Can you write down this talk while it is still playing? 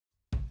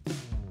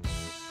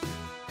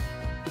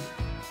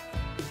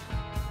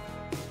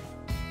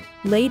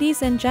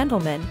Ladies and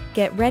gentlemen,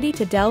 get ready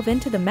to delve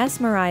into the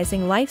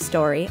mesmerizing life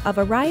story of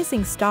a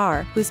rising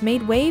star who's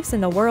made waves in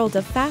the world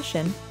of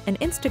fashion, an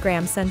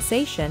Instagram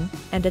sensation,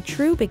 and a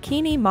true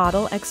bikini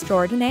model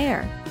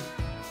extraordinaire.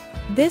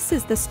 This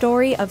is the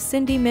story of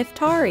Sindi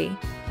Myftari.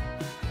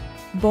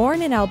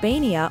 Born in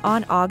Albania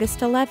on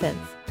August 11,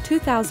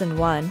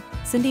 2001,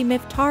 Sindi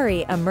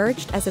Myftari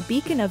emerged as a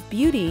beacon of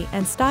beauty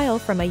and style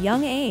from a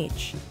young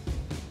age.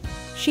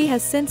 She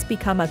has since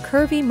become a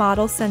curvy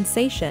model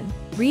sensation,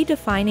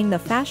 redefining the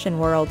fashion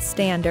world's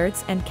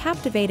standards and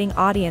captivating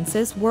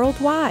audiences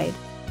worldwide.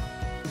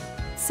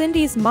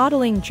 Sindi's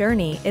modeling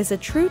journey is a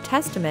true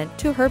testament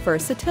to her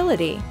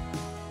versatility.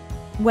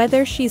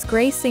 Whether she's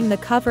gracing the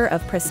cover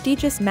of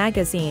prestigious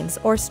magazines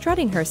or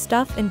strutting her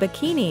stuff in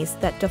bikinis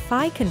that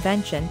defy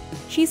convention,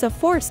 she's a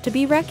force to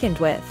be reckoned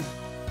with.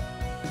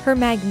 Her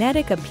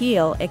magnetic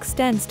appeal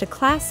extends to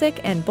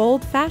classic and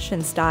bold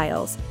fashion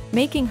styles,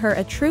 making her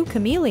a true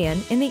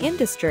chameleon in the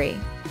industry.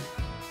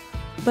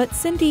 But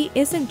Sindi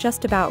isn't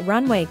just about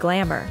runway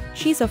glamour,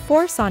 she's a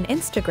force on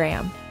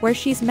Instagram, where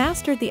she's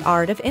mastered the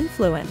art of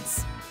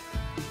influence.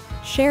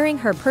 Sharing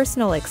her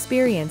personal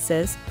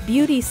experiences,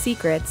 beauty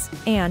secrets,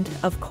 and,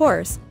 of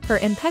course, her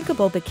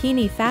impeccable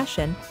bikini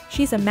fashion,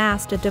 she's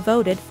amassed a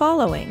devoted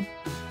following.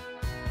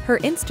 Her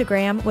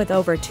Instagram with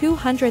over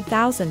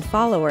 200,000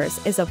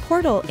 followers is a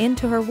portal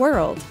into her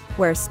world,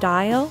 where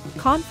style,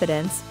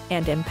 confidence,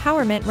 and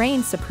empowerment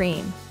reign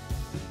supreme.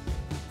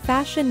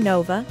 Fashion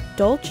Nova,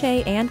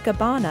 Dolce &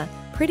 Gabbana,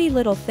 Pretty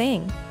Little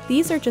Thing,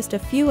 these are just a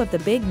few of the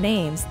big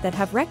names that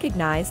have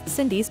recognized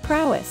Sindi's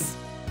prowess.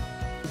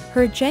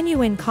 Her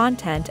genuine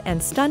content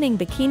and stunning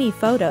bikini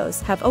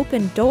photos have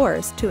opened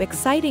doors to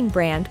exciting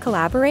brand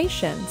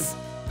collaborations.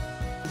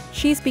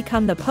 She's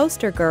become the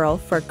poster girl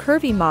for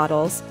curvy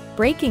models,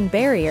 breaking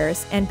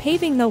barriers and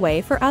paving the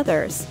way for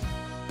others.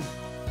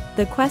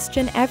 The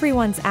question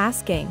everyone's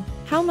asking,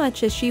 how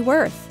much is she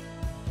worth?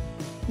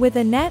 With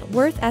a net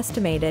worth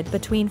estimated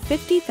between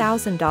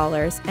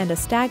 $50,000 and a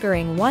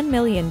staggering $1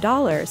 million,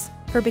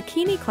 her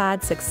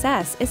bikini-clad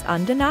success is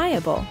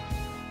undeniable.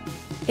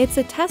 It's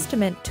a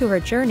testament to her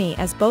journey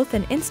as both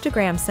an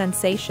Instagram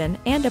sensation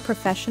and a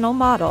professional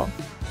model.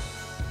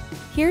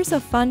 Here's a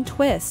fun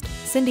twist: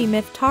 Sindi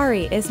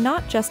Myftari is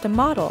not just a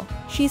model,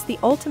 she's the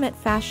ultimate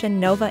Fashion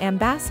Nova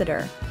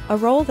ambassador, a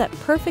role that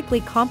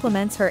perfectly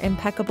complements her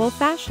impeccable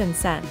fashion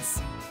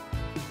sense.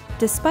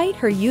 Despite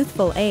her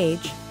youthful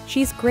age,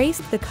 she's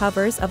graced the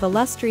covers of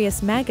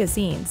illustrious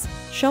magazines,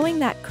 showing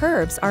that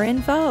curves are in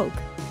vogue.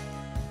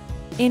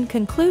 In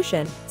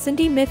conclusion,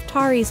 Sindi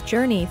Myftari's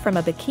journey from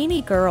a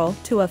bikini girl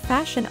to a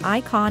fashion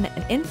icon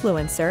and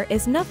influencer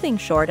is nothing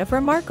short of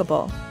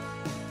remarkable.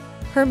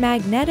 Her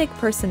magnetic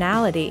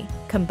personality,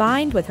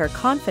 combined with her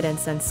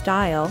confidence and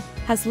style,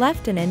 has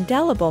left an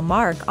indelible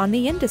mark on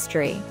the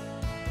industry.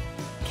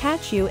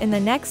 Catch you in the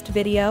next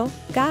video,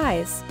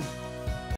 guys!